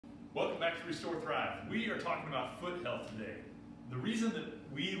Welcome back to Restore Thrive. We are talking about foot health today. The reason that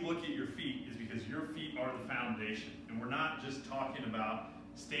we look at your feet is because your feet are the foundation, and we're not just talking about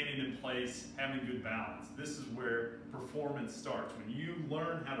standing in place, having good balance. This is where performance starts. When you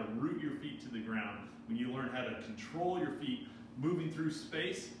learn how to root your feet to the ground, when you learn how to control your feet moving through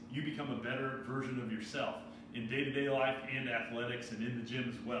space, you become a better version of yourself in day-to-day life and athletics and in the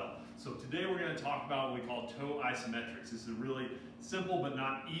gym as well. So today we're going to talk about what we call toe isometrics. This is a really simple but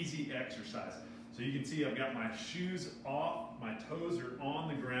not easy exercise. So you can see I've got my shoes off, my toes are on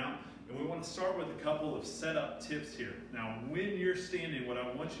the ground, and we want to start with a couple of setup tips here. Now when you're standing, what I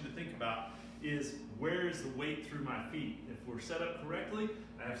want you to think about is where is the weight through my feet. If we're set up correctly,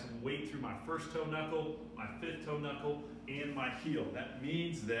 I have some weight through my first toe knuckle, my fifth toe knuckle, and my heel. That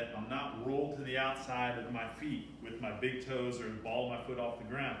means that I'm not rolled to the outside of my feet with my big toes or the ball of my foot off the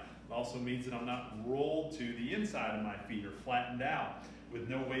ground. It also means that I'm not rolled to the inside of my feet or flattened out with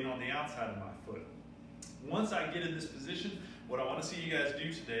no weight on the outside of my foot. Once I get in this position, what I want to see you guys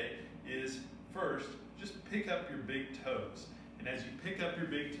do today is first, just pick up your big toes. And as you pick up your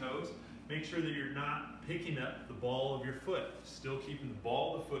big toes, make sure that you're not picking up the ball of your foot, still keeping the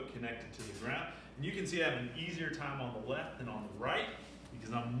ball of the foot connected to the ground. And you can see I have an easier time on the left than on the right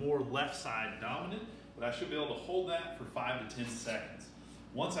because I'm more left side dominant, but I should be able to hold that for 5 to 10 seconds.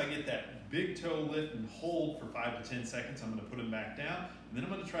 Once I get that big toe lift and hold for 5 to 10 seconds, I'm going to put them back down, and then I'm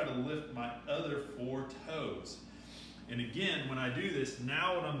going to try to lift my other 4 toes. And again, when I do this,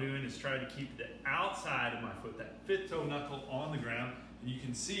 now what I'm doing is trying to keep the outside of my foot, that fifth toe knuckle on the ground, and you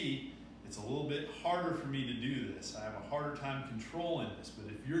can see it's a little bit harder for me to do this. I have a harder time controlling this,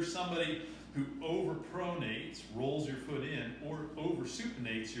 but if you're somebody who overpronates, rolls your foot in, or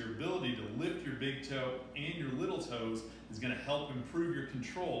oversupinates, your ability to lift your big toe and your little toes is going to help improve your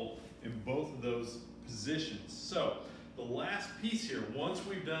control in both of those positions. So the last piece here, once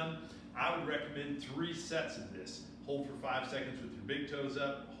we've done, I would recommend 3 sets of this. Hold for 5 seconds with your big toes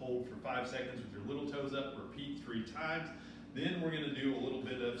up, hold for 5 seconds with your little toes up, repeat 3 times. Then we're going to do a little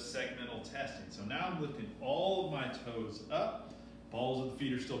bit of segmental testing. So now I'm lifting all of my toes up, balls of the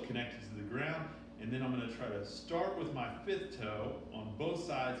feet are still connected to the ground, and then I'm going to try to start with my fifth toe on both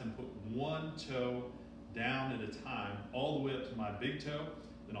sides and put 1 toe down at a time, all the way up to my big toe.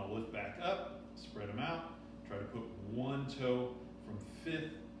 Then I'll lift back up, spread them out, try to put 1 toe from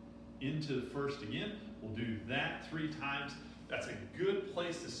fifth into first again. We'll do that 3 times. That's a good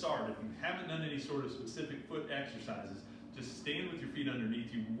place to start. If you haven't done any sort of specific foot exercises, just stand with your feet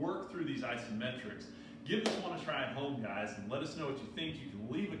underneath you, work through these isometrics. Give this one a try at home, guys, and let us know what you think. You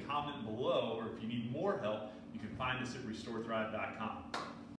can leave a comment below, or if you need more help, you can find us at RestoreThrive.com.